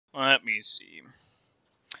Let me see.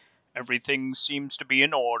 Everything seems to be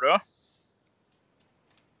in order.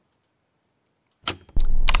 I'm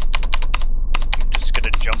just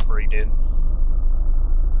gonna jump right in.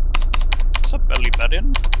 What's up, belly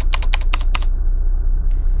button?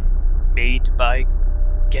 Made by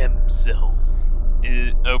Gemzel.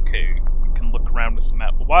 Okay, we can look around with the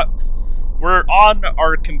map. What? We're on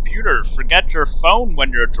our computer. Forget your phone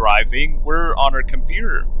when you're driving. We're on our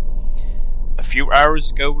computer. A few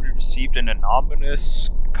hours ago, we received an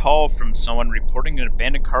anonymous call from someone reporting an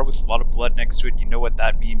abandoned car with a lot of blood next to it. You know what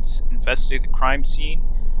that means. Investigate the crime scene.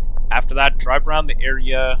 After that, drive around the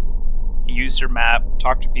area, use your map,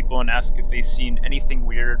 talk to people, and ask if they've seen anything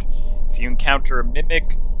weird. If you encounter a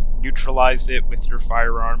mimic, neutralize it with your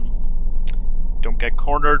firearm. Don't get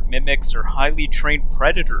cornered. Mimics are highly trained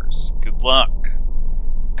predators. Good luck.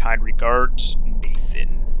 Kind regards,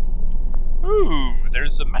 Nathan. Ooh,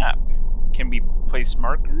 there's a map. Can we place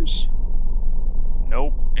markers?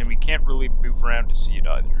 Nope, and we can't really move around to see it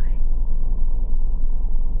either.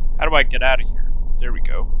 How do I get out of here? There we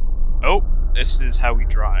go. Oh, this is how we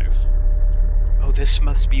drive. Oh, this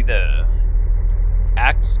must be the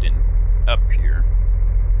accident up here.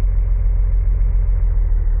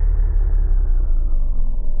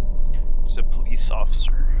 There's a police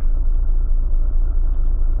officer.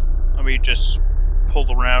 Let me just pull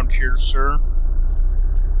around here, sir.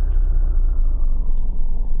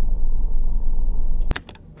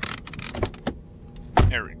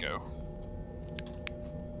 There we go.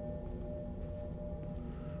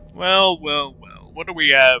 Well, what do we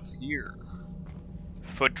have here?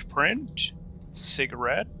 Footprint?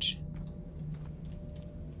 Cigarette?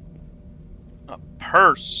 A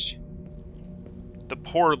purse? The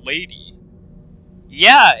poor lady.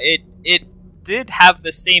 Yeah, it did have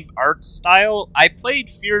the same art style. I played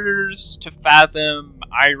Fears to Fathom,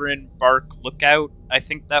 Iron Bark Lookout. I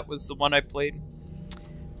think that was the one I played.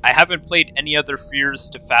 I haven't played any other Fears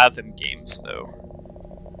to Fathom games, though.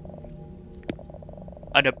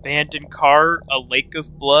 An abandoned car, a lake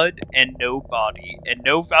of blood, and no body, and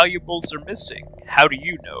no valuables are missing. How do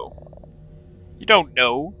you know? You don't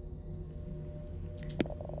know.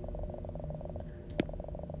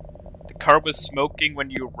 The car was smoking when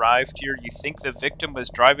you arrived here. You think the victim was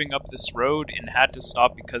driving up this road and had to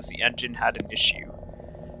stop because the engine had an issue.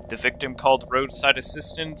 The victim called roadside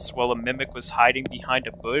assistance while a mimic was hiding behind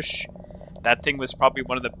a bush. That thing was probably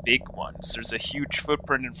one of the big ones. There's a huge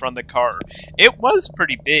footprint in front of the car. It was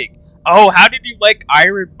pretty big. Oh, how did you like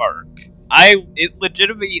Iron Bark? It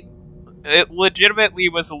legitimately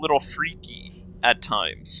was a little freaky at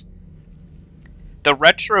times. The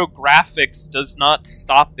retro graphics does not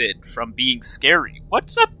stop it from being scary.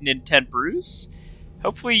 What's up, Nintendo Bruce?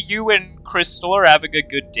 Hopefully you and Crystal are having a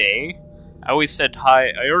good day. I always said hi.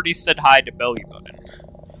 I already said hi to Belly Button.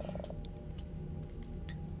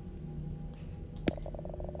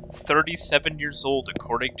 37 years old,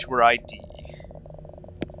 according to her ID.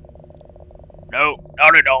 No,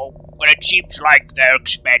 not at all. But it seems like they're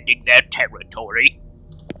expanding their territory.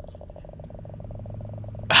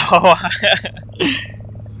 Oh,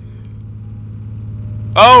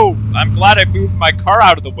 oh, I'm glad I moved my car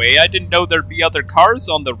out of the way. I didn't know there'd be other cars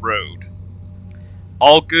on the road.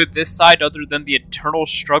 All good this side other than the eternal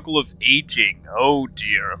struggle of aging. Oh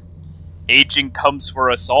dear. Aging comes for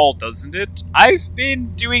us all, doesn't it? I've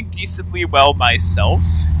been doing decently well myself.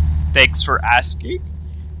 Thanks for asking.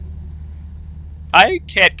 I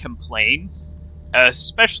can't complain.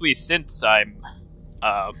 Especially since I'm,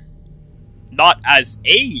 not as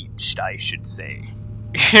aged, I should say.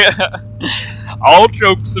 All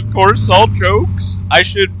jokes, of course, all jokes. I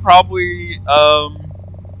should probably,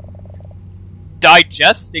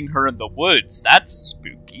 digesting her in the woods. That's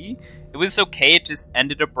spooky. It was okay, it just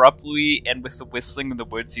ended abruptly, and with the whistling in the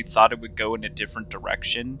woods, you thought it would go in a different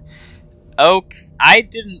direction. Okay, I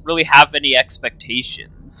didn't really have any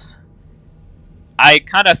expectations. I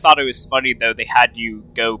kind of thought it was funny, though, they had you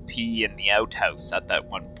go pee in the outhouse at that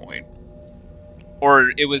one point.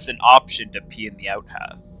 Or it was an option to pee in the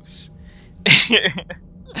outhouse.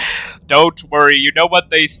 Don't worry, you know what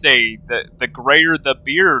they say, the grayer the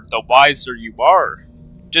beard, the wiser you are.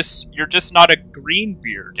 You're just not a green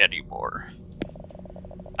beard anymore.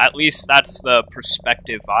 At least that's the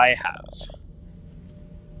perspective I have.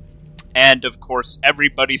 And of course,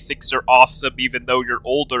 everybody thinks they're awesome even though you're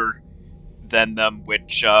older than them,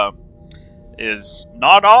 which is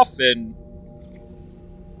not often.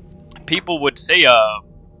 People would say a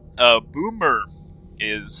boomer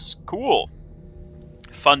is cool.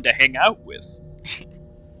 Fun to hang out with.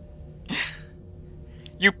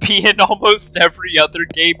 You pee in almost every other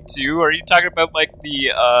game too? Are you talking about like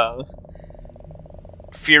the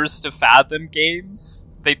Fears to Fathom games.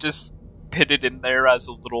 They just put it in there as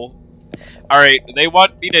a little... Alright, they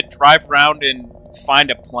want me to drive around and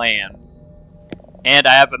find a plan. And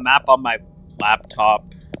I have a map on my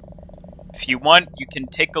laptop. If you want, you can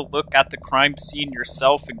take a look at the crime scene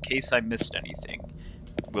yourself in case I missed anything.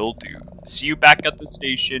 Will do. See you back at the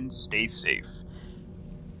station. Stay safe.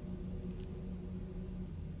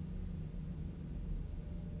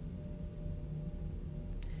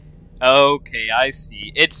 Okay, I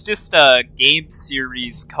see. It's just a game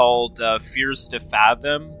series called Fears to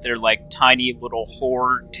Fathom. They're like tiny little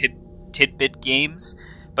horror tidbit games.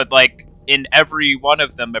 But like, in every one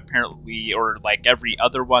of them, apparently, or like every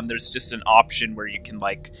other one, there's just an option where you can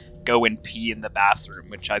like go and pee in the bathroom,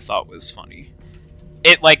 which I thought was funny.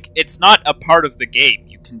 It's not a part of the game.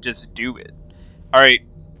 You can just do it. Alright,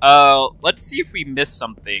 let's see if we missed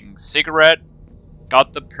something. Cigarette,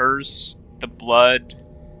 got the purse, the blood.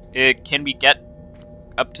 Can we get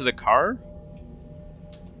up to the car?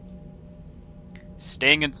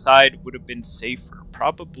 Staying inside would have been safer.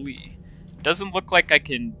 Probably. Doesn't look like I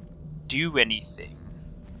can do anything.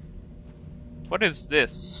 What is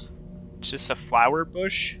this? Just a flower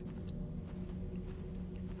bush?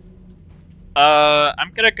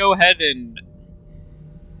 I'm gonna go ahead and...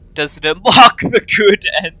 Does it unlock the good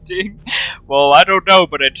ending? Well, I don't know,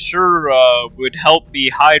 but it sure would help me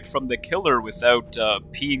hide from the killer without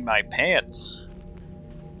peeing my pants.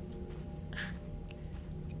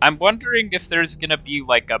 I'm wondering if there's gonna be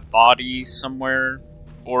like a body somewhere,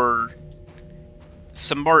 or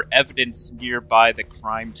some more evidence nearby the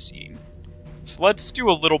crime scene. So let's do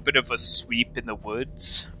a little bit of a sweep in the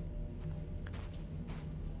woods.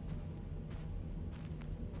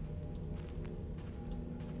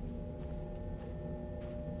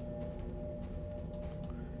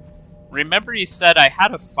 Remember, he said I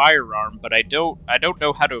had a firearm, but I don't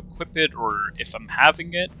know how to equip it, or if I'm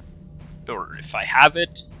having it, or if I have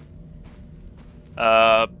it.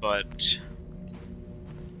 But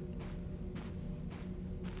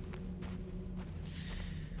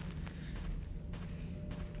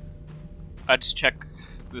let's check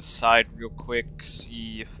this side real quick,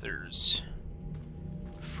 see if there's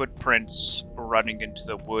footprints running into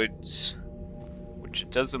the woods, which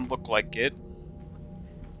it doesn't look like it.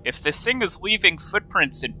 If this thing is leaving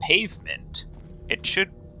footprints in pavement, it should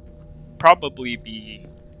probably be...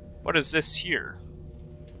 What is this here?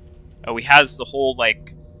 Oh, he has the whole,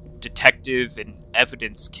 like, detective and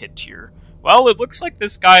evidence kit here. Well, it looks like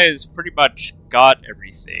this guy has pretty much got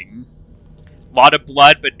everything. A lot of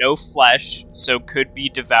blood, but no flesh, so could be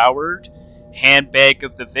devoured. Handbag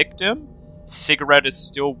of the victim. Cigarette is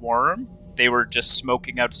still warm. They were just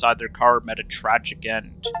smoking outside their car, met a tragic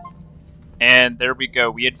end. And there we go.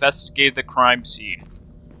 We investigated the crime scene.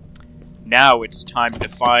 Now it's time to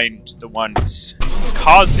find the ones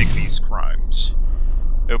causing these crimes.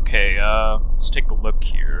 Okay, let's take a look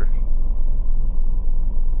here.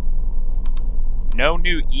 No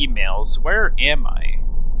new emails. Where am I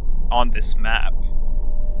on this map?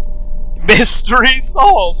 Mystery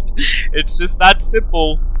solved! It's just that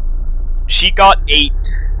simple. She got 8.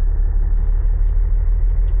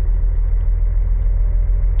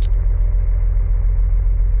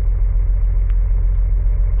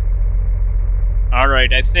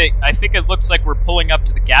 Alright, I think it looks like we're pulling up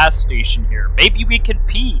to the gas station here. Maybe we can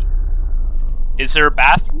pee. Is there a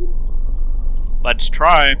bathroom? Let's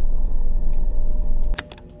try.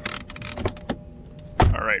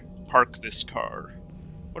 Alright, park this car.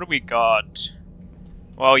 What do we got?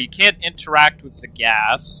 Well, you can't interact with the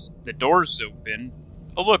gas. The door's open.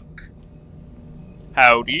 Oh, look.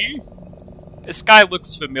 Howdy. This guy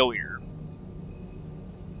looks familiar.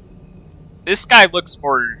 This guy looks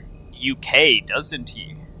more UK, doesn't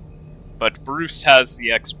he? But Bruce has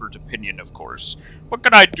the expert opinion, of course. What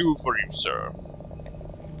can I do for you, sir?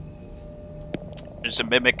 There's a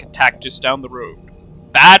mimic attack just down the road.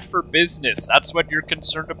 Bad for business, that's what you're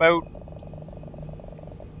concerned about?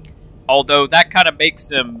 Although that kind of makes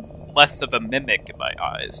him less of a mimic in my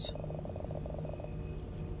eyes.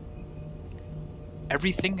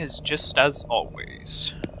 Everything is just as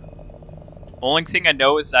always. Only thing I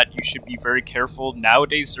know is that you should be very careful.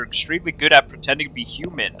 Nowadays, they're extremely good at pretending to be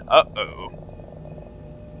human. Uh-oh.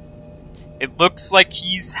 It looks like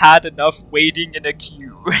he's had enough waiting in a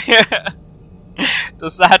queue.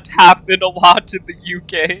 Does that happen a lot in the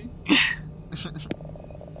UK?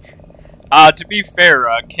 To be fair,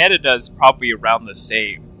 Canada is probably around the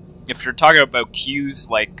same. If you're talking about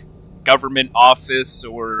queues like government office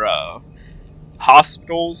or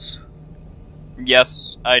hospitals,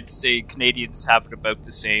 yes, I'd say Canadians have it about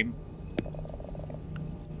the same.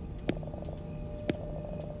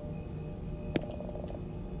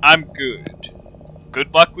 I'm good.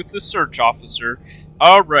 Good luck with the search, officer.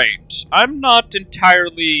 Alright, I'm not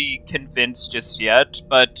entirely convinced just yet,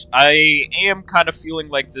 but I am kind of feeling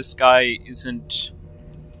like this guy isn't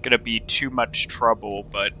gonna be too much trouble,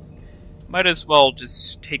 but might as well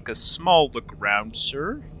just take a small look around,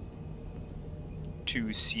 sir,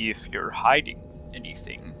 to see if you're hiding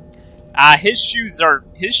anything. His shoes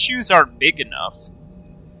aren't big enough.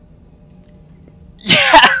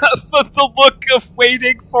 Yeah, but the look of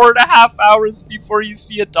waiting 4.5 hours before you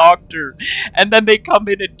see a doctor, and then they come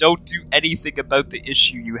in and don't do anything about the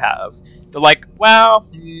issue you have. They're like, well,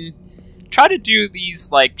 try to do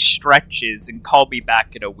these, like, stretches and call me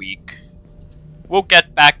back in a week. We'll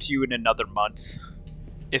get back to you in another month,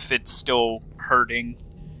 if it's still hurting.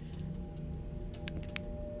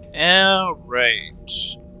 Alright.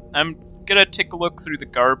 I'm gonna take a look through the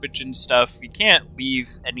garbage and stuff. We can't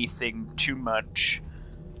leave anything too much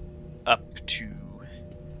up to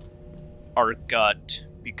our gut,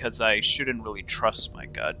 because I shouldn't really trust my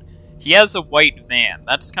gut. He has a white van.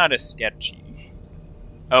 That's kind of sketchy.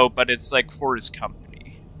 Oh, but it's like for his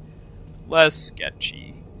company. Less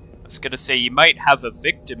sketchy. I was gonna say you might have a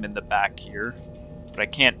victim in the back here, but I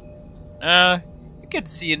can't. You can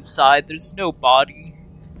see inside. There's no body.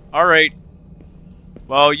 Alright.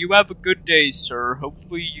 Well, you have a good day, sir.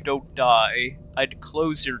 Hopefully you don't die. I'd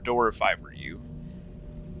close your door if I were you.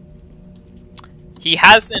 He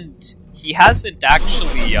hasn't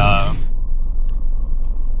actually,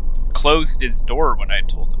 closed his door when I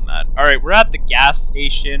told him that. Alright, we're at the gas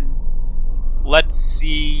station. Let's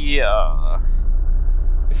see,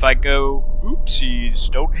 if I go... Oopsies,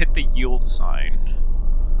 don't hit the yield sign.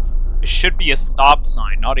 It should be a stop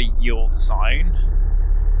sign, not a yield sign.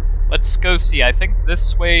 Let's go see. I think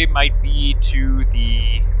this way might be to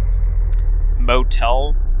the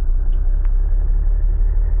motel.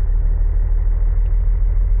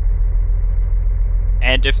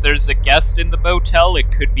 And if there's a guest in the motel,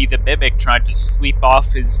 it could be the Mimic trying to sleep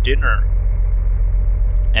off his dinner.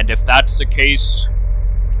 And if that's the case,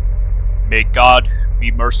 may God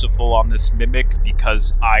be merciful on this Mimic,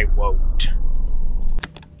 because I won't.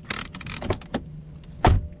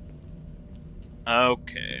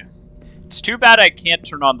 Okay. It's too bad I can't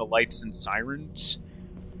turn on the lights and sirens.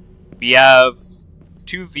 We have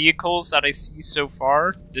 2 vehicles that I see so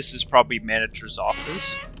far. This is probably manager's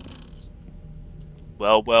office.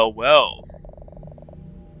 Well, well, well.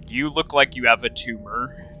 You look like you have a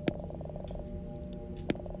tumor.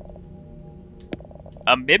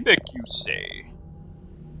 A Mimic, you say?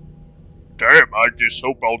 Damn, I just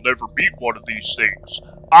hope I'll never meet one of these things.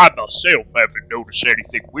 I myself haven't noticed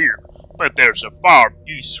anything weird, but there's a farm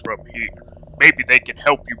east from here. Maybe they can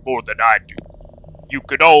help you more than I do. You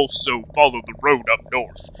could also follow the road up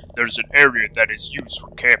north. There's an area that is used for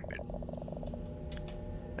camping.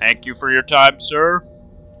 Thank you for your time, sir.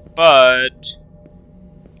 But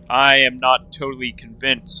I am not totally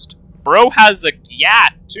convinced. Bro has a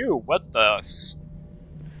gat, too. What the...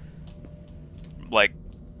 Like...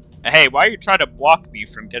 Hey, why are you trying to block me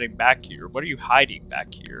from getting back here? What are you hiding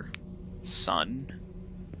back here? Son?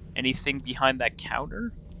 Anything behind that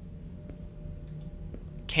counter?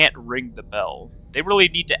 Can't ring the bell. They really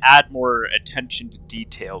need to add more attention to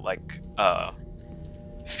detail like,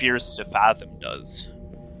 Fears to Fathom does.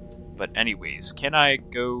 But anyways, can I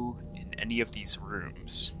go in any of these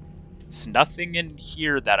rooms? There's nothing in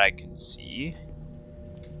here that I can see,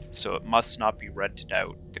 so it must not be rented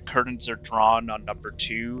out. The curtains are drawn on number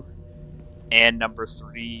 2, and number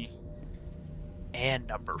 3, and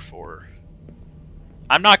number 4.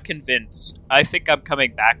 I'm not convinced. I think I'm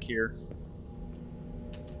coming back here.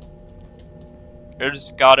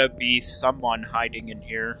 There's gotta be someone hiding in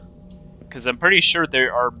here. Because I'm pretty sure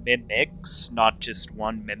there are mimics, not just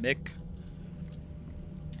one mimic.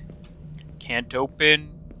 Can't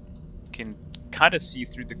open. Can kind of see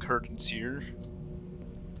through the curtains here.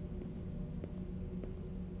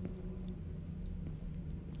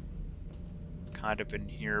 Kind of in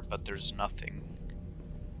here, but there's nothing.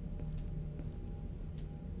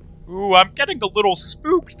 Ooh, I'm getting a little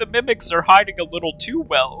spooked. The mimics are hiding a little too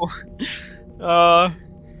well.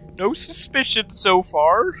 No suspicion so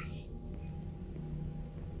far.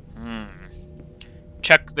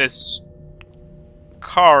 Check this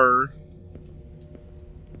car.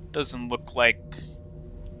 Doesn't look like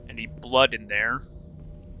any blood in there.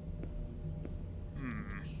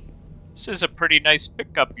 This is a pretty nice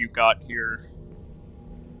pickup you got here.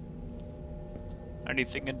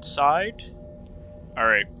 Anything inside?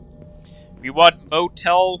 Alright. We want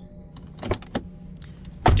motel.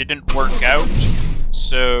 Didn't work out.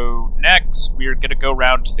 So next we're gonna go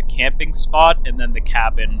around to the camping spot and then the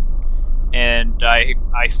cabin and I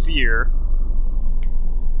fear.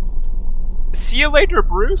 See you later,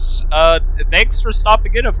 Bruce. Thanks for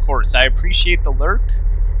stopping in, of course. I appreciate the lurk.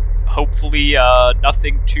 Hopefully,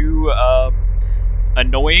 nothing too,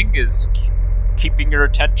 annoying is keeping your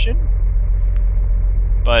attention.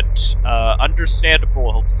 But,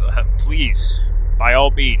 understandable. Please, by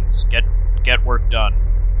all means, get work done.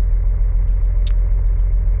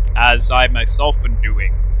 As I myself am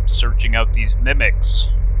doing, searching out these mimics.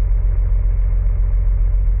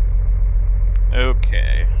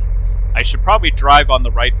 Okay. I should probably drive on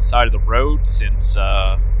the right side of the road since,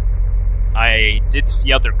 I did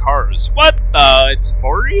see other cars. What the? It's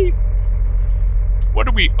Maury? What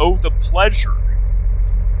do we owe the pleasure?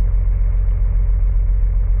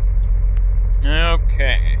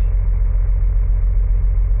 Okay.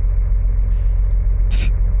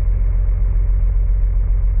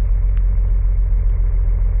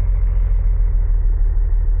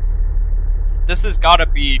 This has gotta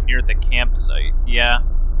be near the campsite, yeah.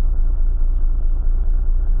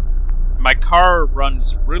 My car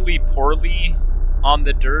runs really poorly on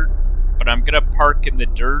the dirt, but I'm gonna park in the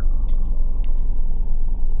dirt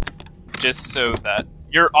just so that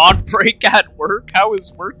you're on break at work. How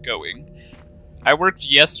is work going? I worked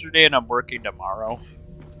yesterday and I'm working tomorrow,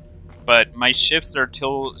 but my shifts are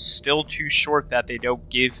still too short that they don't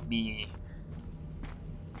give me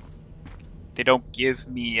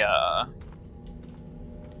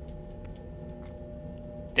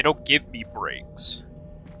breaks.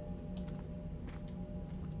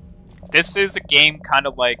 This is a game kind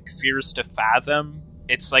of like Fears to Fathom.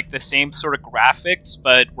 It's like the same sort of graphics,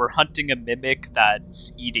 but we're hunting a mimic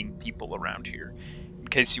that's eating people around here, in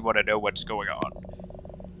case you want to know what's going on.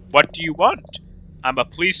 What do you want? I'm a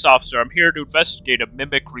police officer. I'm here to investigate a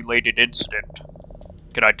mimic-related incident.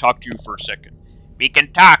 Can I talk to you for a second? We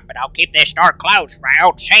can talk, but I'll keep this door closed for our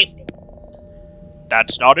own safety.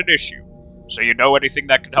 That's not an issue. So you know anything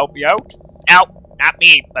that could help me out? No, not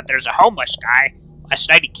me, but there's a homeless guy. Last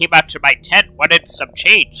night he came out to my tent, wanted some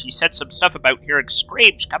change. He said some stuff about hearing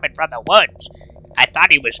screams coming from the woods. I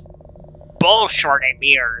thought he was bullshorting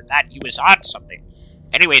me or that he was on something.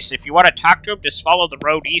 Anyways, if you want to talk to him, just follow the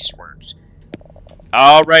road eastwards.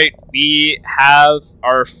 Alright, we have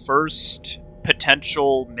our first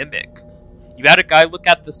potential mimic. You had a guy look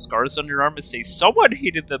at the scars on your arm and say, someone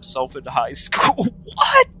hated themselves in high school.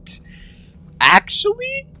 What?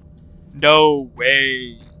 Actually? No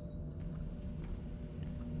way.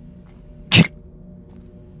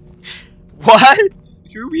 What?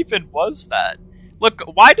 Who even was that? Look,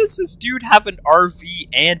 why does this dude have an RV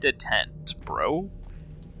and a tent, bro?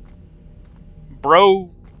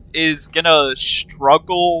 Bro is gonna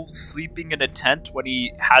struggle sleeping in a tent when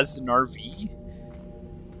he has an RV?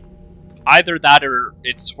 Either that or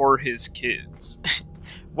it's for his kids.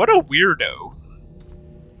 What a weirdo.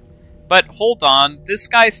 But hold on, this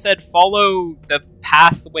guy said follow the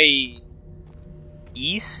pathway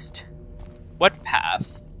east? What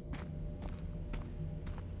path?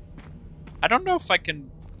 I don't know if I can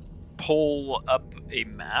pull up a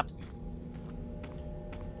map.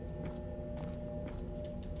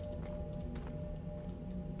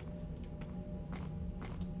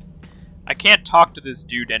 I can't talk to this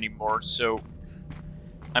dude anymore, so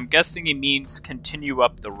I'm guessing he means continue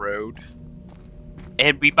up the road.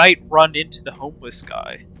 And we might run into the homeless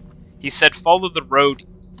guy. He said follow the road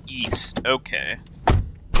east. Okay.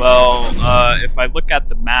 Well, if I look at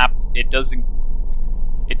the map, it doesn't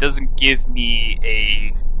give me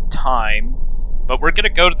a time, but we're gonna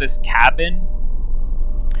go to this cabin.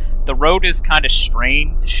 The road is kind of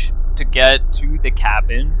strange to get to the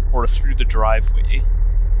cabin or through the driveway.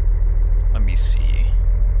 Let me see.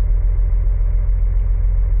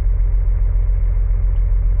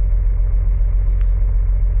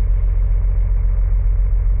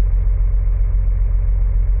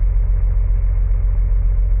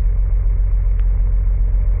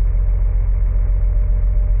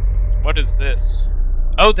 What is this?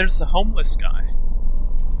 Oh, there's a homeless guy.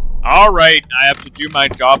 Alright, I have to do my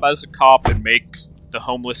job as a cop and make the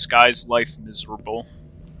homeless guy's life miserable.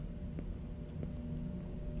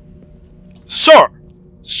 Sir!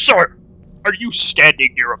 Sir! Are you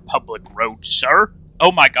standing near a public road, sir?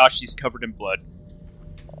 Oh my gosh, he's covered in blood.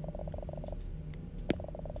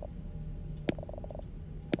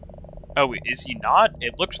 Oh, is he not?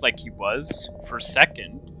 It looked like he was for a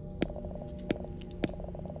second.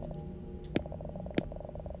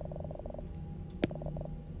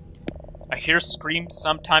 I hear screams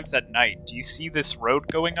sometimes at night. Do you see this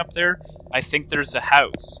road going up there? I think there's a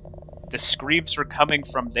house. The screams are coming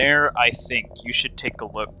from there, I think. You should take a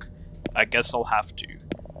look. I guess I'll have to.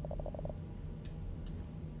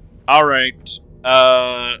 Alright,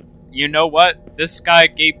 you know what? This guy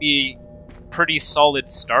gave me a pretty solid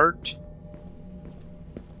start.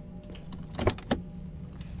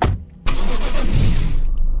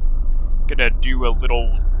 Gonna do a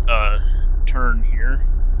little, turn here.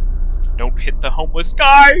 Don't hit the homeless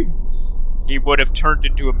guy! He would have turned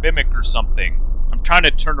into a mimic or something. I'm trying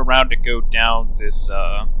to turn around to go down this,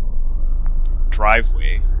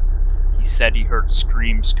 driveway. He said he heard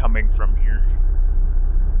screams coming from here.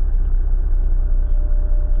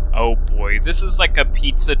 Oh boy, this is like a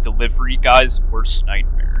pizza delivery guy's worst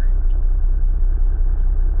nightmare.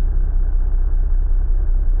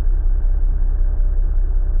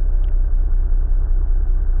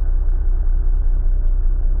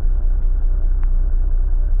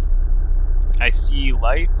 I see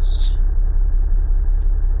lights.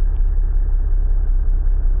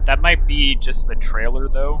 That might be just the trailer,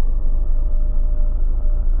 though.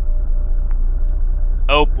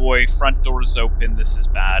 Oh boy, front door's open. This is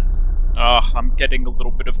bad. I'm getting a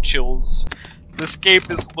little bit of chills. This game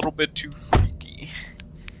is a little bit too freaky.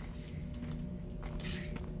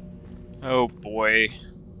 Oh boy.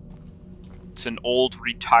 It's an old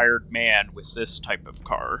retired man with this type of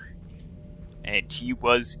car. And he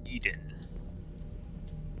was Eden.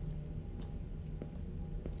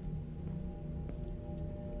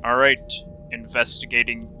 Alright,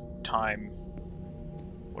 investigating time.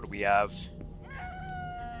 What do we have?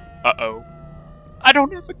 Uh-oh. I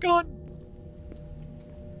don't have a gun!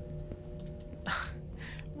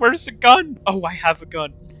 Where's the gun? Oh, I have a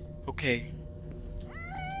gun. Okay.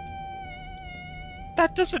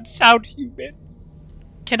 That doesn't sound human.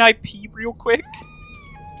 Can I pee real quick?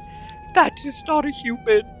 That is not a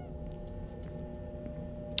human.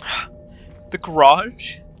 The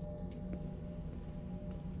garage?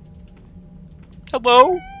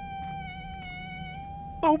 Hello?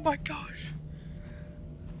 Oh my gosh.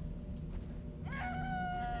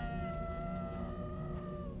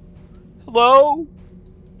 Hello?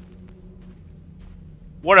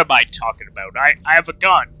 What am I talking about? I have a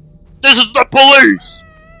gun. This is the police!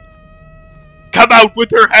 Come out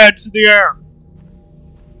with your hands in the air!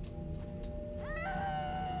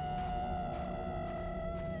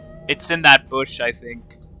 It's in that bush, I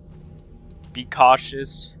think. Be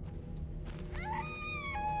cautious.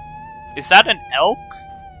 Is that an elk?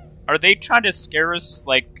 Are they trying to scare us,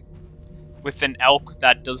 like, with an elk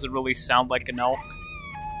that doesn't really sound like an elk?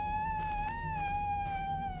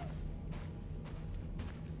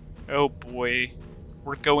 Oh boy.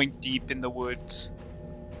 We're going deep in the woods.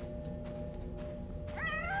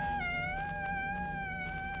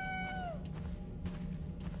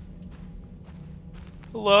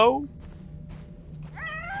 Hello?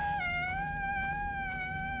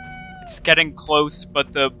 It's getting close,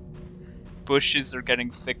 but the bushes are getting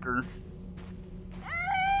thicker.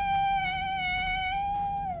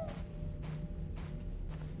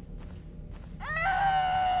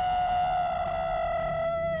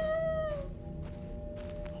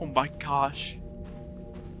 Oh my gosh.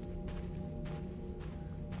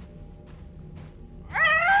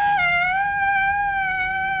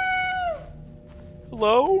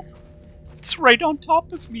 Hello? It's right on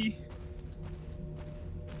top of me.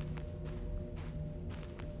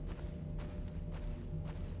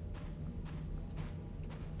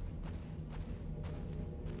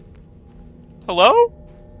 Hello?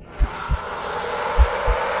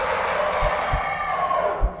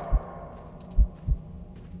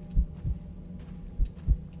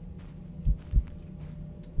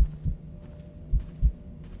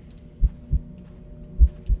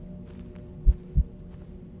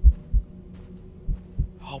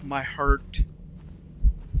 Oh, my heart.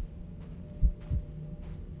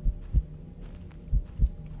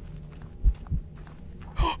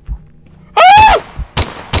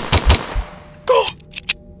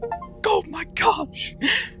 Oh my gosh!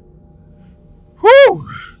 Whew!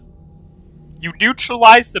 You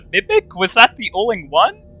neutralized the mimic? Was that the only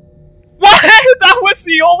one? What? That was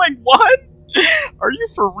the only one? Are you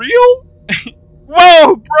for real?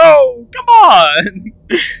 Whoa, bro! Come on!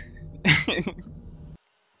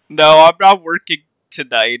 No, I'm not working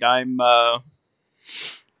tonight. I'm,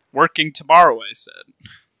 working tomorrow, I said.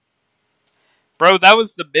 Bro, that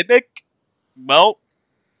was the mimic? Well,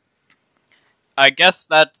 I guess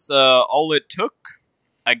that's all it took.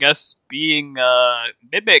 I guess being a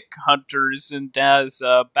mimic hunter isn't as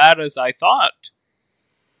bad as I thought.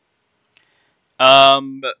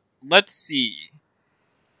 Let's see.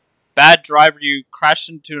 Bad driver, you crashed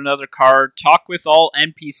into another car, talk with all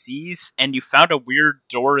NPCs, and you found a weird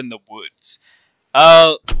door in the woods.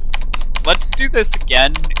 Let's do this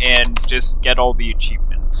again and just get all the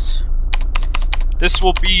achievements. This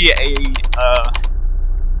will be a,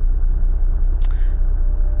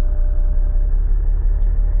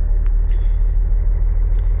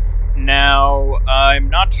 Now, I'm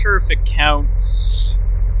not sure if it counts.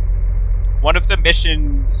 One of the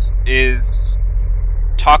missions is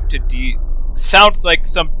talk to sounds like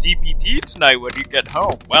some DPD tonight when you get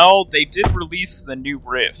home. Well, they did release the new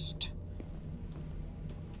Rift.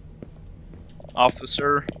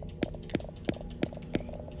 Officer.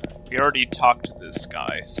 We already talked to this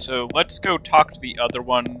guy, so let's go talk to the other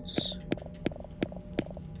ones.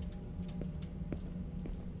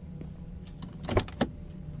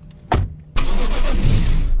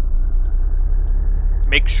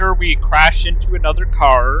 Make sure we crash into another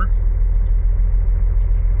car.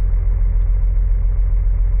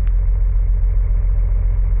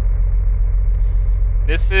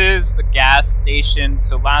 This is the gas station,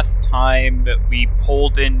 so last time we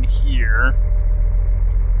pulled in here,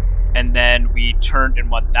 and then we turned and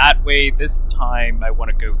went that way. This time I want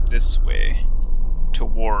to go this way,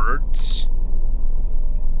 towards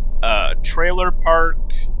trailer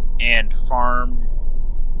park and farm.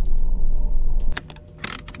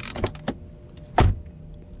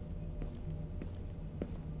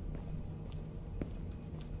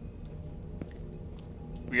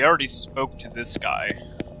 We already spoke to this guy.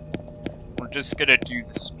 We're just gonna do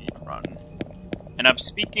the speed run. And I'm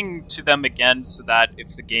speaking to them again so that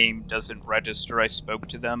if the game doesn't register I spoke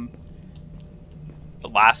to them the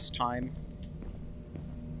last time.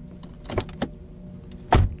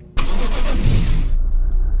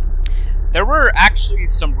 There were actually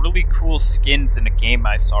some really cool skins in a game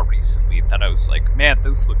I saw recently that I was like, man,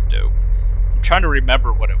 those look dope. I'm trying to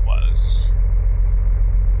remember what it was.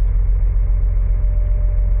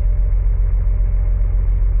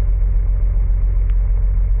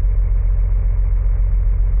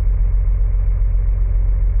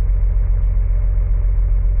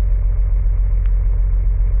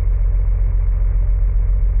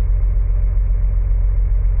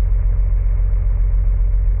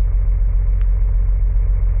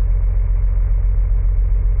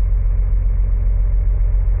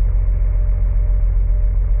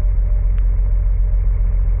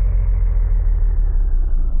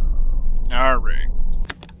 Alright.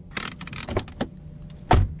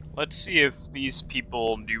 Let's see if these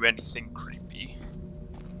people knew anything creepy.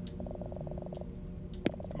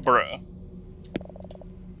 Bruh.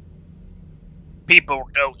 People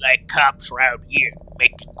don't like cops around here.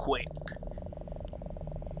 Make it quick.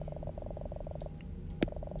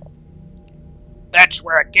 That's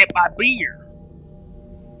where I get my beer.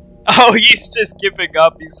 Oh, he's just giving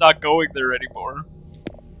up. He's not going there anymore.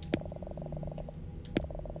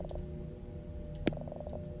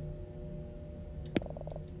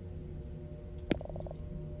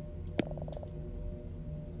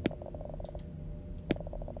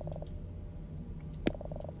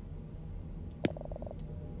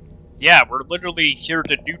 Yeah, we're literally here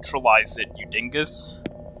to neutralize it, you dingus.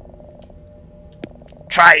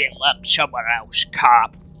 Try your luck somewhere else,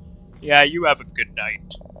 cop. Yeah, you have a good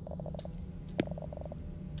night.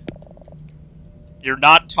 You're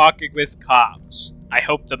not talking with cops. I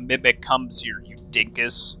hope the Mimic comes here, you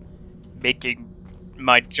dingus. Making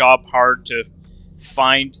my job hard to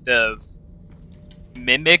find the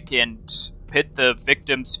Mimic and put the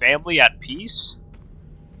victim's family at peace.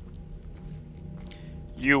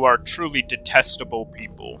 You are truly detestable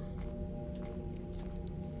people.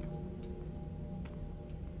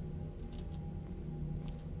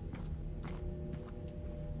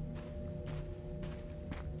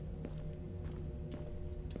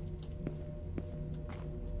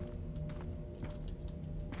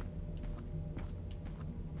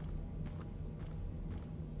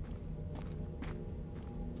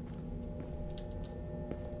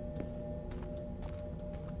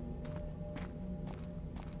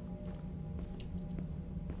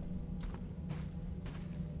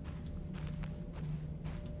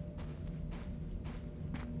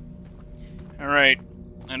 Alright,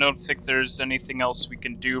 I don't think there's anything else we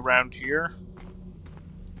can do around here.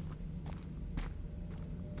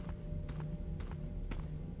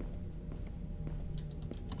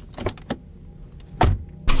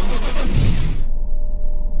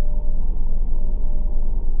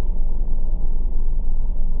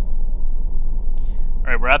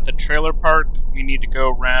 Alright, we're at the trailer park. We need to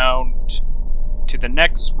go around to the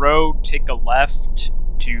next road, take a left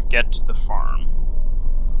to get to the farm.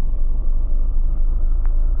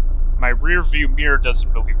 My rear view mirror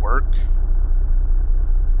doesn't really work.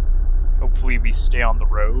 Hopefully we stay on the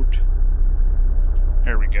road.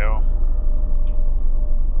 There we go.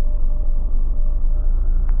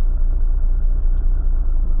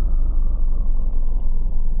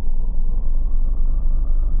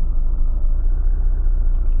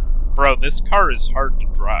 Bro, this car is hard to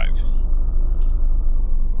drive.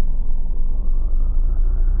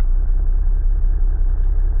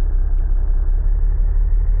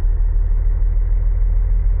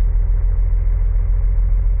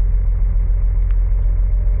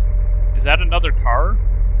 Is that another car?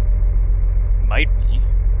 Might be.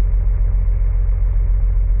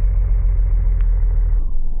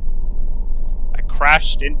 I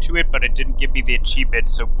crashed into it, but it didn't give me the achievement,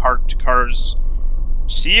 so parked cars.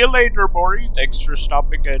 See you later, Maury. Thanks for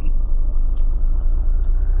stopping in.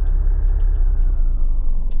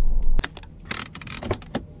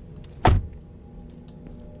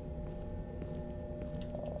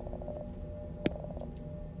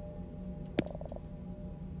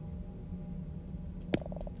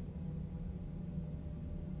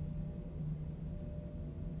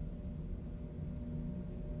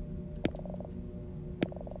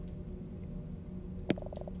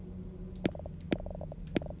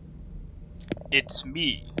 It's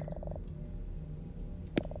me.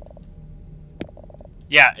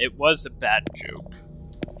 Yeah, it was a bad joke.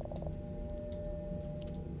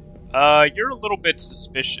 You're a little bit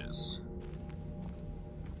suspicious.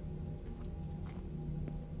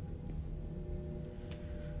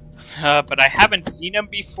 But I haven't seen him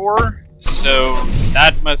before, so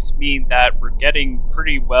that must mean that we're getting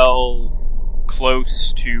pretty well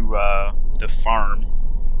close to, the farm.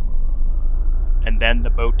 And then the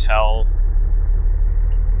motel.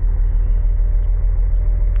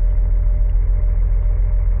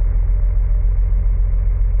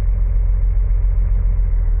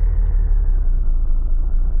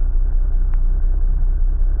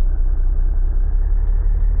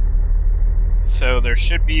 So there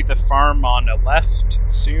should be the farm on the left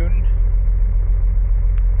soon.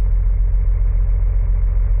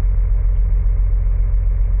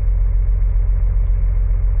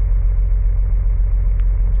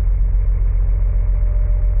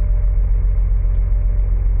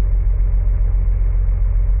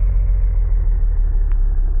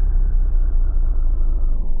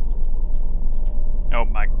 Oh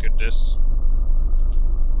my goodness.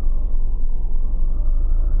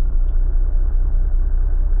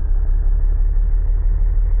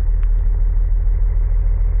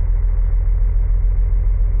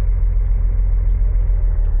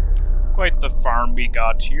 Quite the farm we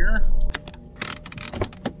got here.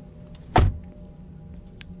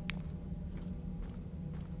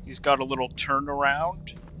 He's got a little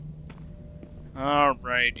turnaround.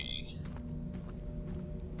 Alrighty.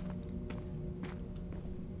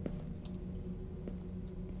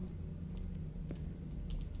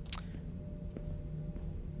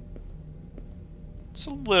 It's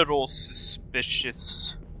a little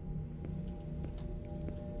suspicious,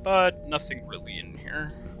 but nothing really in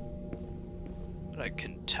here that I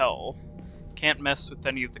can tell. Can't mess with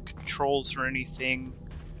any of the controls or anything.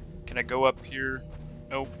 Can I go up here?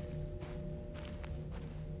 Nope.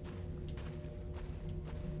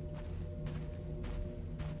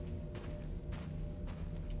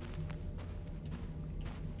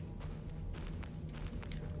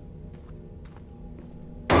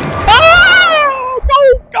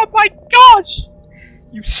 Oh my gosh!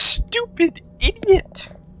 You stupid idiot!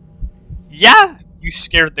 Yeah, you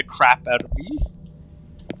scared the crap out of me.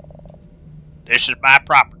 This is my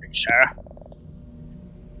property, sir.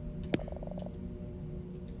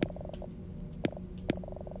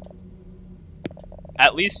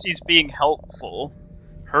 At least he's being helpful.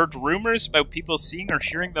 Heard rumors about people seeing or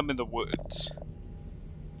hearing them in the woods.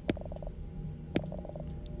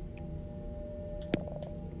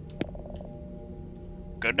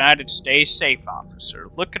 Good night and stay safe, officer.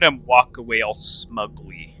 Look at him walk away all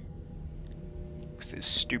smugly with his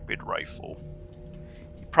stupid rifle.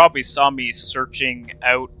 He probably saw me searching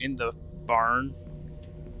out in the barn.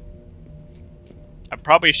 I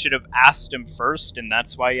probably should have asked him first, and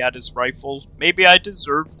that's why he had his rifle. Maybe I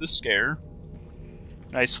deserved the scare.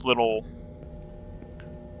 Nice little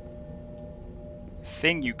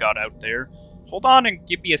thing you got out there. Hold on and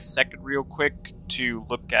give me a second real quick to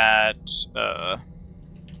look at,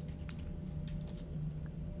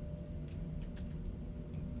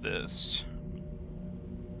 this.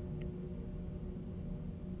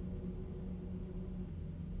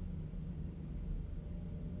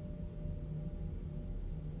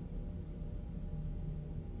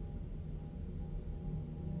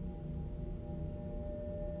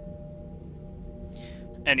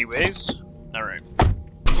 Anyways, alright.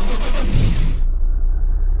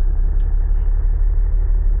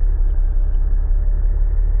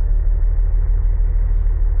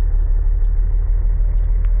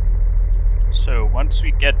 So once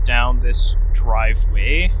we get down this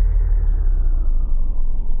driveway,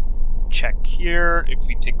 check here. If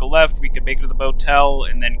we take a left, we can make it to the motel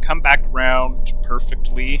and then come back around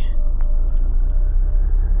perfectly.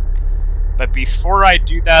 But before I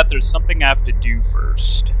do that, there's something I have to do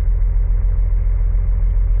first.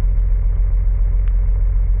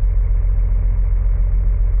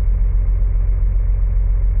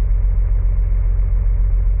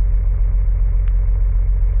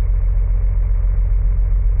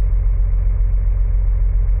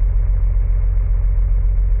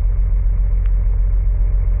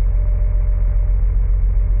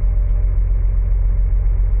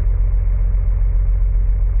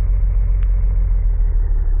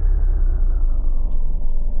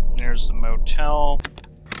 There's the motel.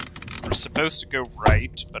 We're supposed to go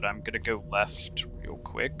right, but I'm gonna go left real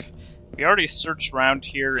quick. We already searched around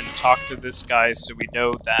here and talked to this guy, so we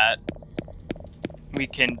know that we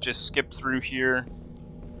can just skip through here.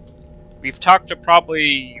 We've talked to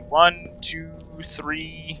probably 1, 2,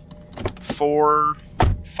 3, 4,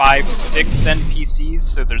 5, 6 NPCs,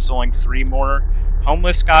 so there's only 3 more.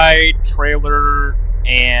 Homeless guy, trailer,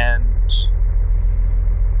 and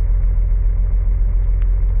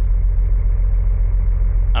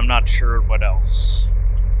I'm not sure what else.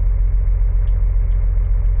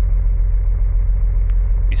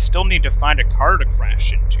 We still need to find a car to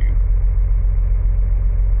crash into.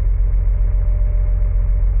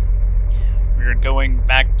 We're going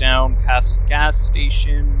back down past the gas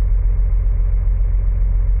station.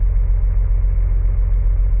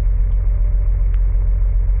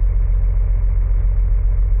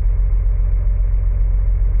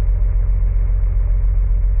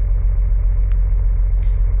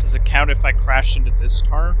 Does it count if I crash into this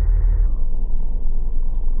car?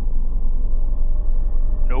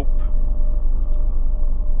 Nope.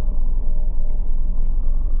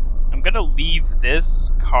 I'm gonna leave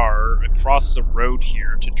this car across the road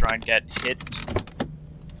here to try and get hit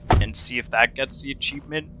and see if that gets the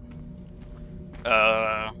achievement.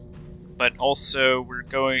 But also we're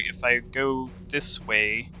going, if I go this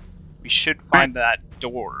way, we should find that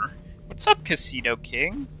door. What's up, Casino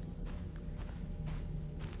King?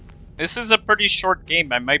 This is a pretty short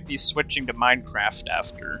game. I might be switching to Minecraft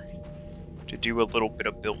after to do a little bit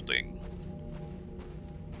of building.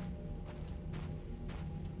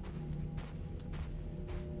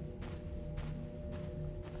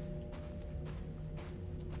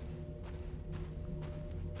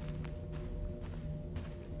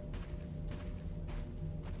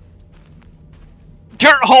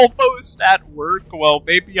 You're almost at work? Well,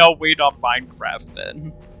 maybe I'll wait on Minecraft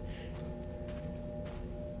then.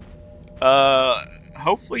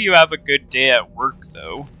 Hopefully you have a good day at work,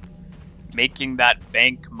 though. Making that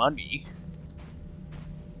bank money.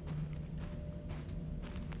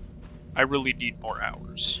 I really need more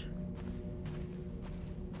hours.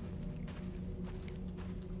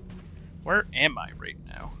 Where am I right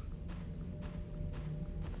now?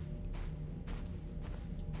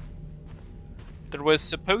 There was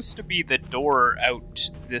supposed to be the door out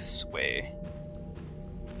this way,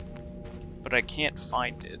 but I can't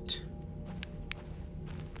find it.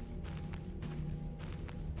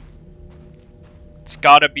 It's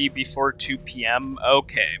gotta be before 2 p.m.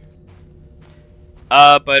 Okay.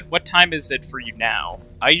 But what time is it for you now?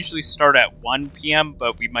 I usually start at 1 p.m.,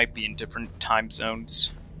 but we might be in different time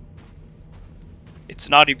zones. It's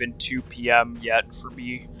not even 2 p.m. yet for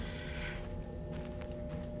me.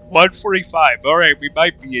 1:45. Alright, we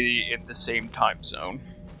might be in the same time zone.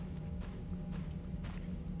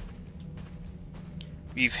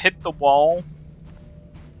 We've hit the wall.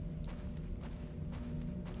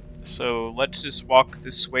 So let's just walk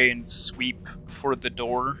this way and sweep for the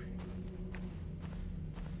door.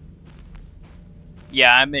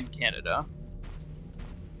 Yeah, I'm in Canada.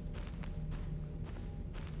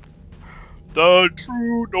 The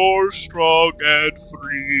true north, strong and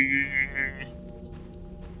free.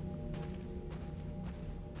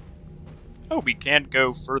 Oh, we can't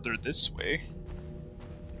go further this way.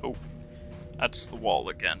 Oh, that's the wall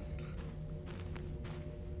again.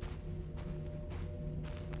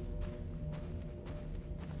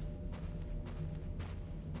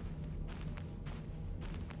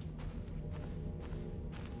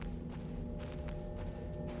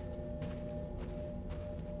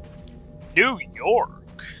 New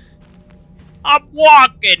York? I'm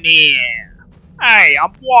walking here. Hey,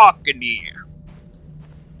 I'm walking here.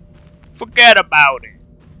 Forget about it.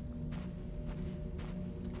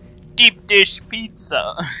 Deep dish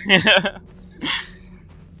pizza.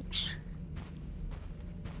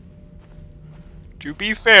 To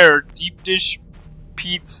be fair, deep dish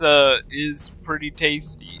pizza is pretty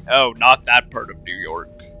tasty. Oh, not that part of New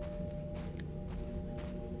York.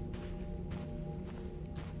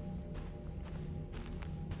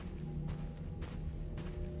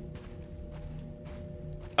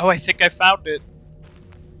 Oh, I think I found it.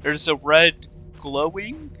 There's a red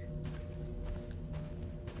glowing.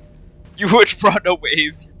 You would run away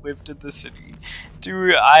if you lived in the city.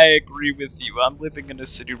 Dude, I agree with you. I'm living in a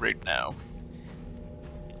city right now.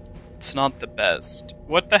 It's not the best.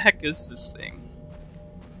 What the heck is this thing?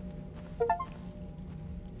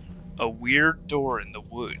 A weird door in the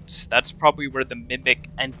woods. That's probably where the mimic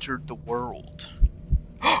entered the world.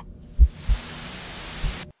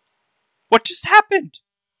 What just happened?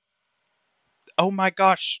 Oh my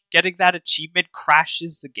gosh, getting that achievement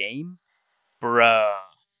crashes the game? Bruh.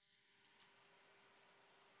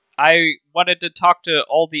 I wanted to talk to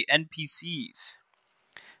all the NPCs.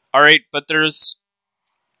 Alright, but there's...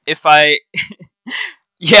 If I...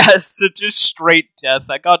 Yes, just straight death.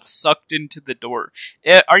 I got sucked into the door.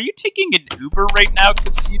 Are you taking an Uber right now,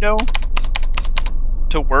 Casino?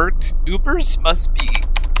 To work? Ubers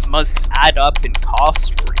must add up in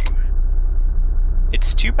cost for you.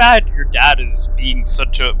 It's too bad your dad is being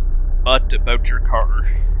such a butt about your car.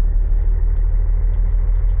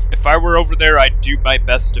 If I were over there, I'd do my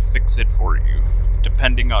best to fix it for you,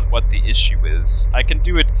 depending on what the issue is. I can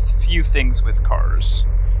do a few things with cars.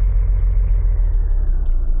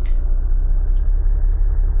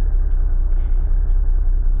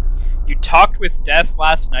 You talked with Death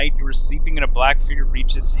last night. You were sleeping and a black figure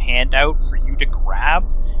reached his hand out for you to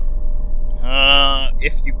grab?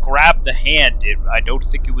 If you grabbed the hand, I don't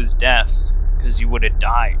think it was Death, because you would have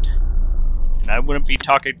died. And I wouldn't be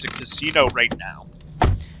talking to Casino right now.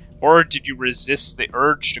 Or did you resist the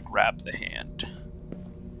urge to grab the hand?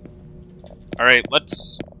 Alright,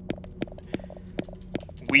 let's...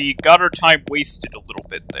 We got our time wasted a little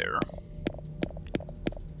bit there.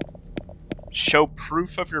 Show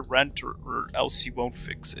proof of your rent or else he won't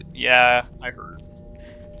fix it. Yeah, I heard.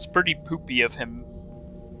 It's pretty poopy of him.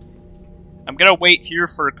 I'm gonna wait here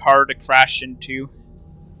for a car to crash into.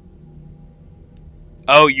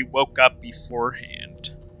 Oh, you woke up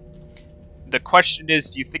beforehand. The question is,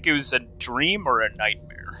 do you think it was a dream or a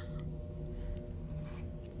nightmare?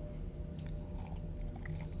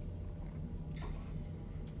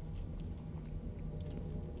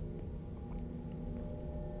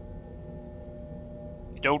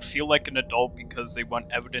 You don't feel like an adult because they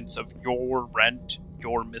want evidence of your rent,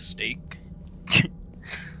 your mistake?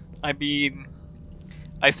 I mean,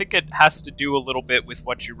 I think it has to do a little bit with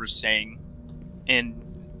what you were saying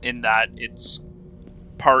in that it's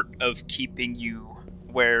part of keeping you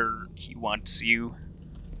where he wants you.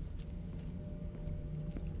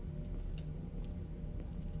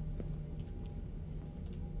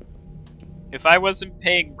 If I wasn't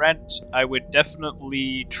paying rent, I would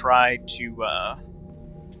definitely try to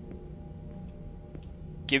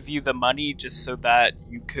give you the money just so that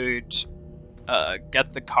you could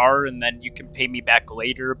get the car and then you can pay me back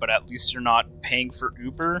later, but at least you're not paying for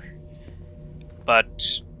Uber.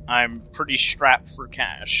 But I'm pretty strapped for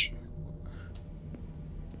cash.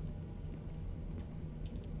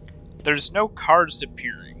 There's no cars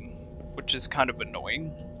appearing, which is kind of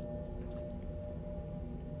annoying.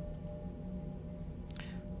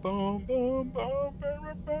 Boom, boom, boom,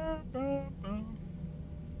 boom, boom, boom, boom.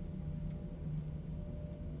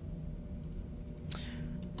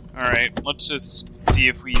 Alright, let's just see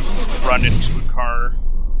if we run into a car.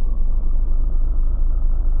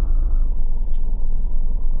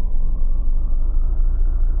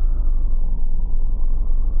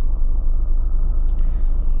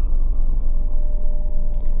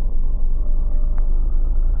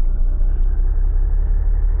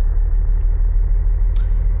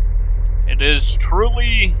 It is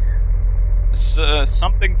truly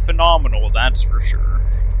something phenomenal, that's for sure.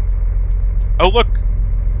 Oh, look!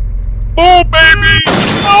 Oh, baby!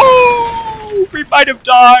 Oh! We might have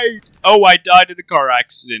died! Oh, I died in a car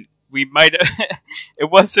accident. We might have...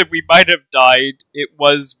 It wasn't we might have died. It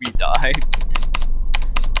was we died.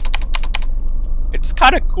 It's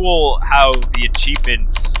kind of cool how the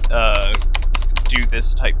achievements do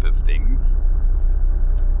this type of thing.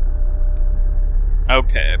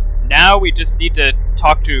 Okay. Now we just need to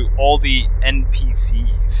talk to all the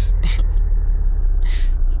NPCs.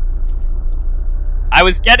 I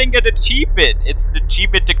was getting an achievement. It's an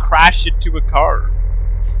achievement to crash into a car.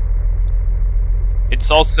 It's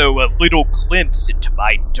also a little glimpse into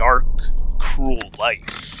my dark, cruel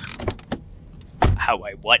life. How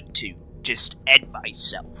I want to just end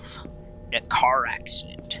myself in a car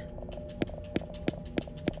accident.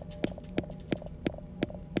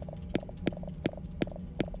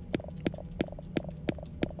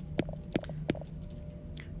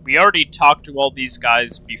 We already talked to all these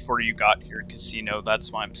guys before you got here, Casino.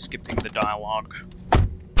 That's why I'm skipping the dialogue.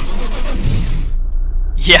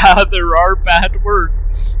 Yeah, there are bad words.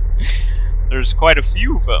 buildings. There's quite a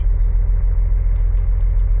few of them.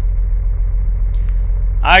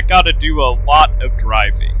 I gotta do a lot of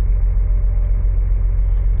driving.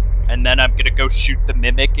 And then I'm gonna go shoot the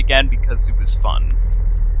Mimic again because it was fun.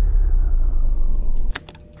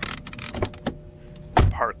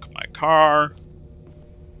 Park my car.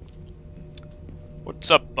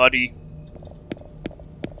 What's up, buddy?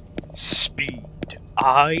 Speed.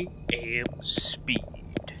 I am speed.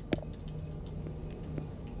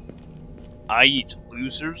 I eat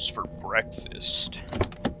losers for breakfast.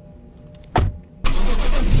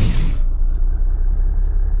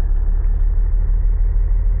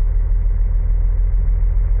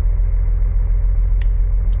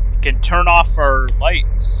 We can turn off our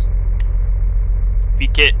lights. We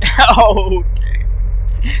can. Oh, okay.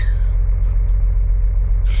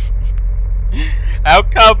 How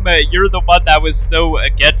come you're the one that was so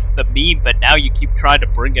against the meme, but now you keep trying to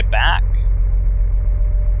bring it back?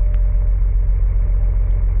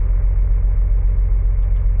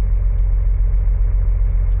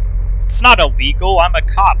 It's not illegal. I'm a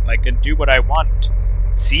cop. I can do what I want.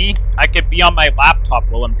 See? I can be on my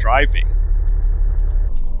laptop while I'm driving.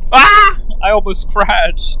 Ah! I almost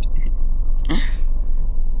crashed.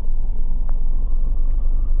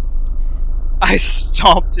 I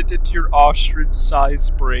stomped it into your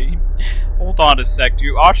ostrich-sized brain. Hold on a sec.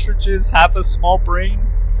 Do ostriches have a small brain?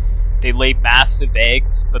 They lay massive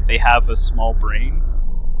eggs, but they have a small brain.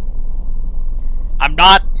 I'm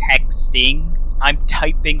not texting. I'm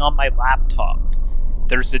typing on my laptop.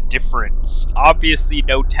 There's a difference. Obviously,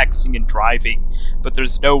 no texting and driving, but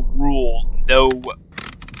there's no rule, no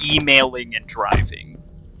emailing and driving.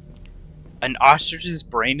 An ostrich's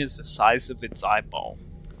brain is the size of its eyeball.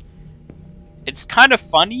 It's kind of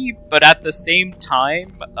funny, but at the same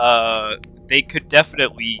time, they could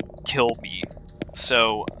definitely kill me.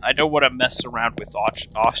 So, I don't want to mess around with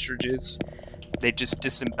ostriches. They just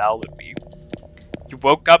disemboweled me. You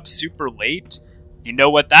woke up super late? You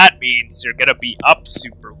know what that means. You're gonna be up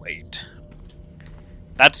super late.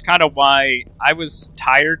 That's kind of why I was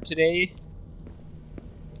tired today.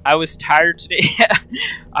 I am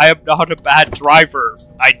not a bad driver.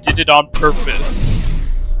 I did it on purpose.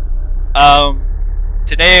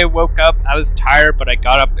 Today I woke up, I was tired, but I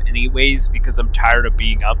got up anyways because I'm tired of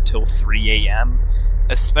being up till 3 AM.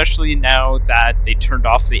 Especially now that they turned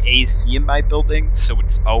off the AC in my building, so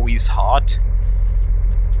it's always hot.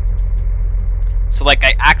 So, like,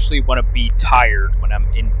 I actually want to be tired when I'm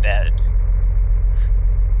in bed.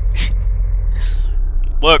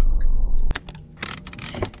 Look.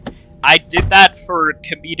 I did that for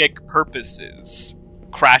comedic purposes.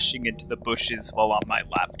 Crashing into the bushes while on my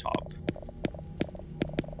laptop.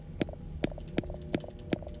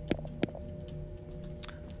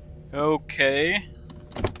 Okay.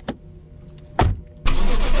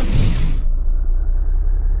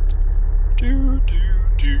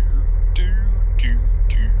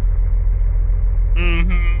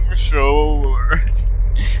 Sure.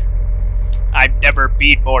 I've never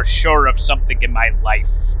been more sure of something in my life.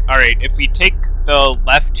 Alright, if we take the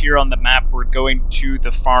left here on the map, we're going to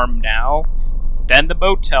the farm now, then the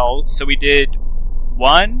motel. So we did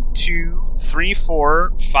 1, 2, 3,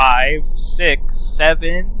 4, 5, 6,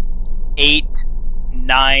 7, 8,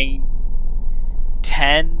 9,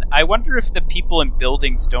 10. I wonder if the people in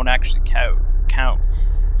buildings don't actually count.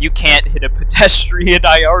 You can't hit a pedestrian.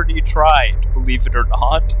 I already tried, believe it or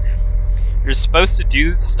not. You're supposed to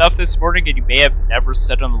do stuff this morning and you may have never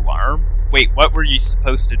set an alarm. Wait, what were you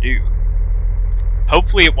supposed to do?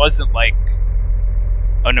 Hopefully it wasn't like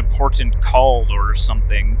an important call or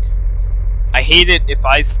something. I hate it if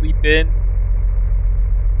I sleep in.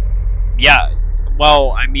 Yeah,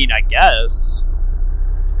 well, I mean, I guess.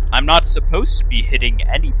 I'm not supposed to be hitting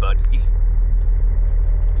anybody.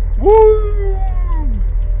 Woo!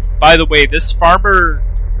 By the way, this farmer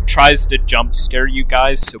tries to jump scare you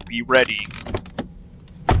guys, so be ready.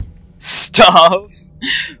 Stuff?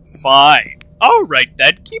 Fine. Alright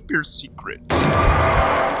then, keep your secrets.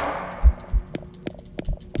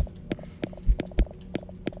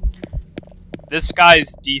 This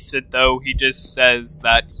guy's decent though, he just says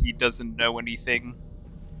that he doesn't know anything.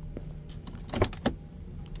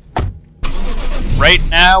 Right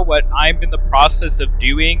now, what I'm in the process of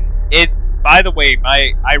doing, by the way,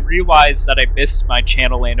 I realized that I missed my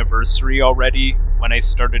channel anniversary already when I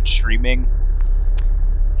started streaming.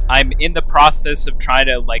 I'm in the process of trying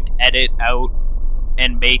to, like, edit out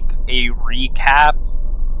and make a recap,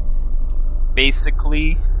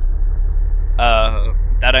 basically,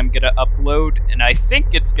 that I'm gonna upload, and I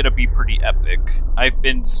think it's gonna be pretty epic. I've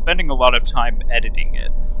been spending a lot of time editing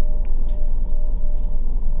it.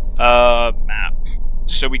 Map.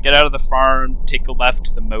 So we get out of the farm, take a left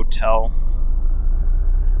to the motel.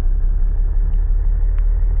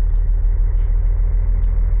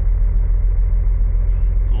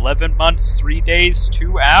 "11 months, 3 days,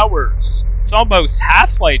 2 hours. It's almost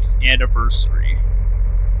Half-Life's anniversary.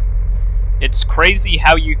 It's crazy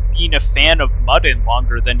how you've been a fan of Muddin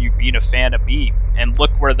longer than you've been a fan of me. And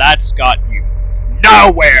look where that's got you.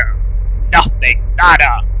 Nowhere! Nothing,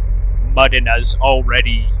 nada! Muddin has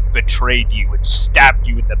already betrayed you and stabbed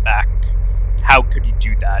you in the back. How could he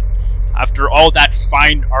do that? After all that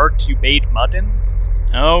fine art you made Muddin?"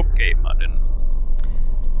 Okay, Muddin.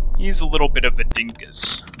 He's a little bit of a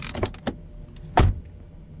dingus.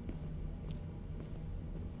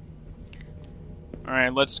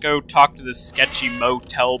 Alright, let's go talk to the sketchy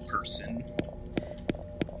motel person.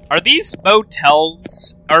 Are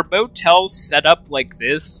motels set up like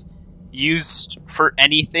this used for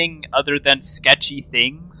anything other than sketchy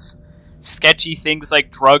things? Sketchy things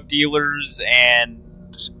like drug dealers and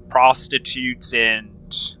prostitutes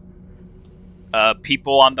and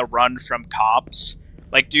people on the run from cops?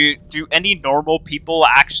 Like, do any normal people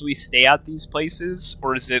actually stay at these places?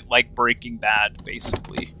 Or is it like Breaking Bad,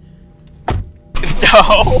 basically?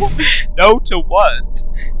 No! No to what?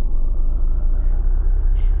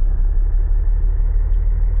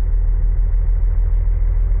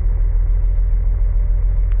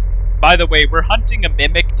 By the way, we're hunting a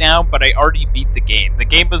mimic down, but I already beat the game. The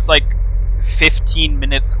game was like 15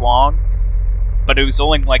 minutes long, but it was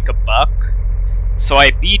only like $1. So I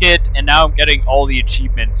beat it, and now I'm getting all the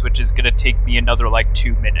achievements, which is gonna take me another like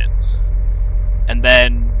 2 minutes. And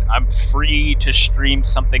then I'm free to stream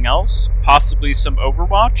something else, possibly some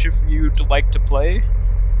Overwatch if you'd like to play.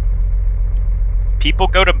 People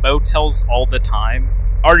go to motels all the time.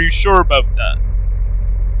 Are you sure about that?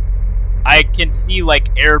 I can see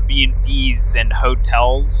like Airbnbs and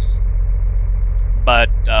hotels,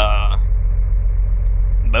 but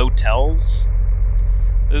motels?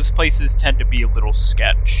 Those places tend to be a little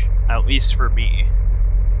sketch, at least for me.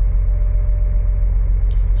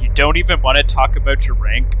 You don't even want to talk about your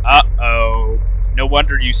rank? Uh-oh. No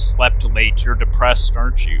wonder you slept late. You're depressed,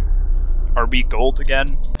 aren't you? Are we gold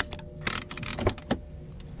again?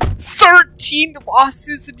 13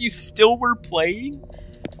 losses and you still were playing?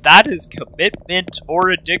 That is commitment or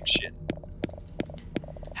addiction.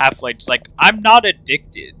 Half-Life's like, I'm not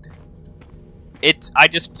addicted. I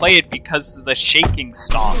just play it because the shaking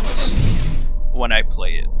stops when I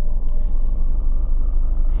play it.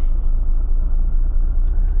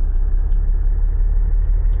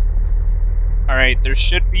 Alright, there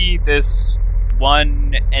should be this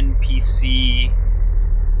one NPC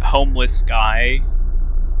homeless guy.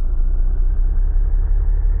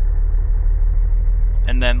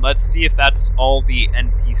 And then let's see if that's all the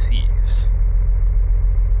NPCs.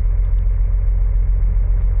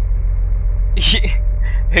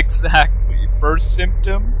 Exactly. First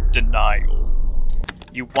symptom, denial.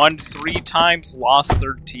 You won 3 times, lost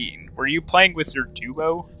 13. Were you playing with your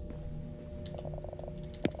duo?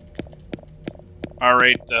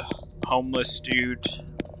 Alright, the homeless dude.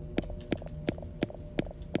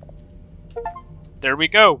 There we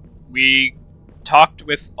go. We talked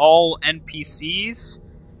with all NPCs,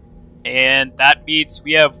 and that means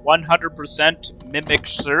we have 100% mimic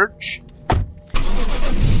search.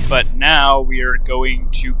 But now we are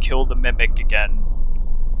going to kill the mimic again.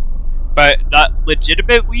 But that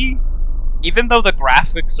legitimately, even though the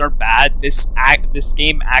graphics are bad, this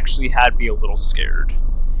game actually had me a little scared.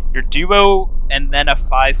 Your duo, and then a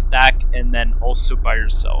 5-stack, and then also by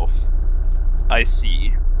yourself. I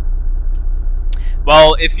see.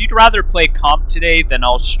 Well, if you'd rather play comp today, then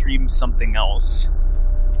I'll stream something else.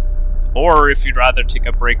 Or if you'd rather take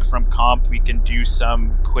a break from comp, we can do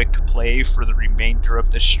some quick play for the remainder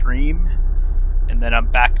of the stream. And then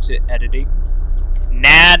I'm back to editing.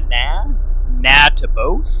 Nah to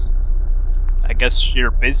both? I guess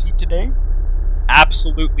you're busy today?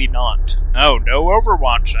 Absolutely not. Oh, no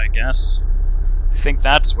Overwatch, I guess. I think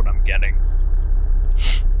that's what I'm getting.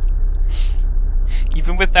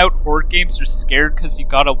 Even without horror games, you're scared because you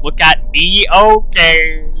gotta look at me?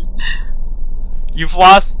 Okay. You've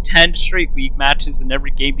lost 10 straight league matches in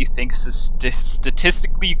every game you think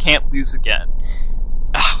statistically you can't lose again.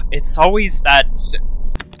 Ugh, it's always that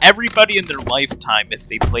everybody in their lifetime, if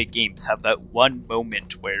they play games, have that one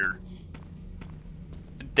moment where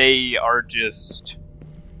they are just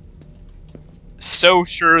so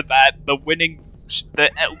sure that the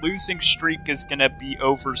losing streak is gonna be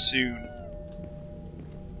over soon.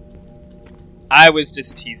 I was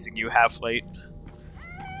just teasing you, Half-Late.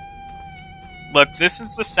 Look, this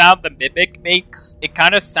is the sound the Mimic makes. It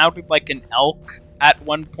kind of sounded like an elk at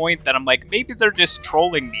one point that I'm like, maybe they're just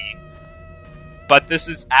trolling me. But this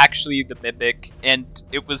is actually the Mimic, and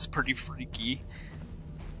it was pretty freaky.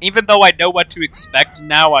 Even though I know what to expect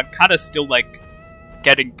now, I'm kind of still, like,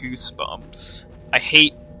 getting goosebumps. I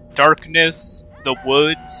hate darkness, the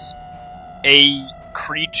woods, a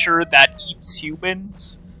creature that eats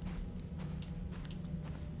humans.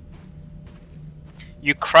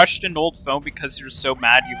 You crushed an old phone because you're so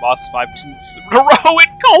mad you lost 5 teams in a row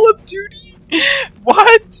in Call of Duty?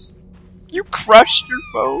 What? You crushed your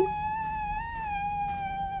phone?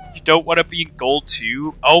 You don't want to be in Gold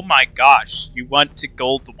 2? Oh my gosh, you went to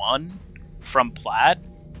Gold 1 from Plat?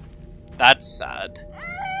 That's sad.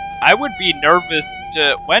 I would be nervous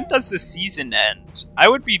to... When does the season end? I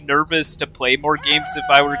would be nervous to play more games if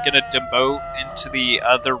I were gonna demote into the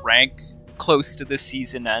other rank close to the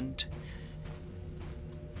season end.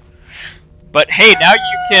 But hey, now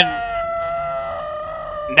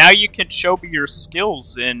you can show me your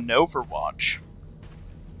skills in Overwatch.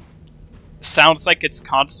 Sounds like it's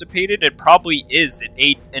constipated. It probably is. It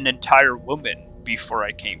ate an entire woman before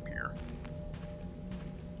I came here.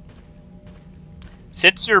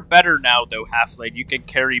 Since you're better now, though, Half-Light, you can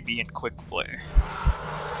carry me in quick play.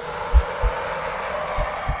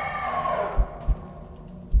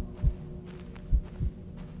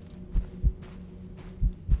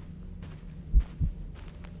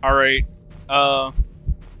 Alright, I'm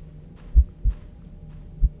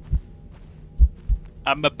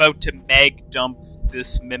about to mag dump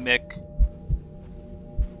this Mimic.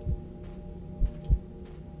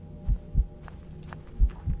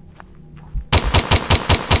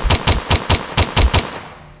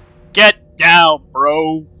 Get down,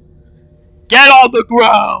 bro! Get on the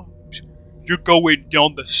ground! You're going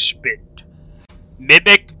down the spit.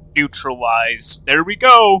 Mimic neutralized. There we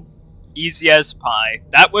go. Easy as pie.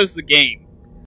 That was the game.